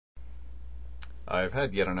I've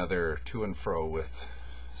had yet another to and fro with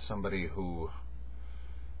somebody who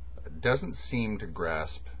doesn't seem to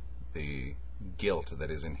grasp the guilt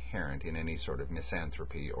that is inherent in any sort of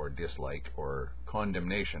misanthropy or dislike or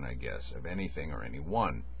condemnation, I guess, of anything or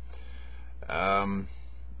anyone.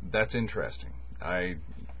 That's interesting. I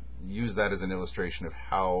use that as an illustration of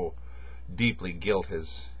how deeply guilt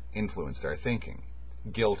has influenced our thinking.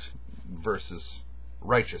 Guilt versus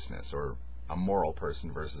righteousness, or a moral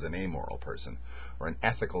person versus an amoral person, or an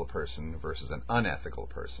ethical person versus an unethical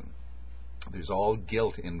person. There's all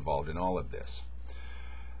guilt involved in all of this.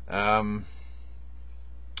 Not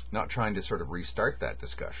trying to sort of restart that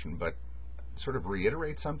discussion, but sort of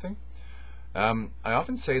reiterate something. I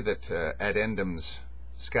often say that ad endum's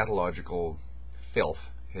scatological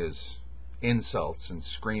filth, his insults and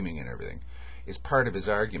screaming and everything, is part of his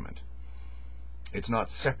argument. It's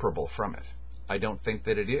not separable from it. I don't think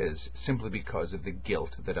that it is, simply because of the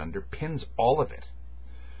guilt that underpins all of it.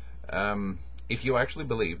 If you actually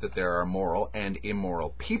believe that there are moral and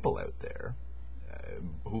immoral people out there,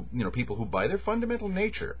 people who by their fundamental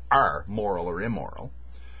nature are moral or immoral,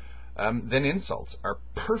 then insults are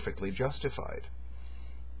perfectly justified.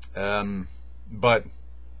 But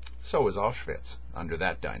so is Auschwitz under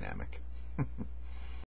that dynamic.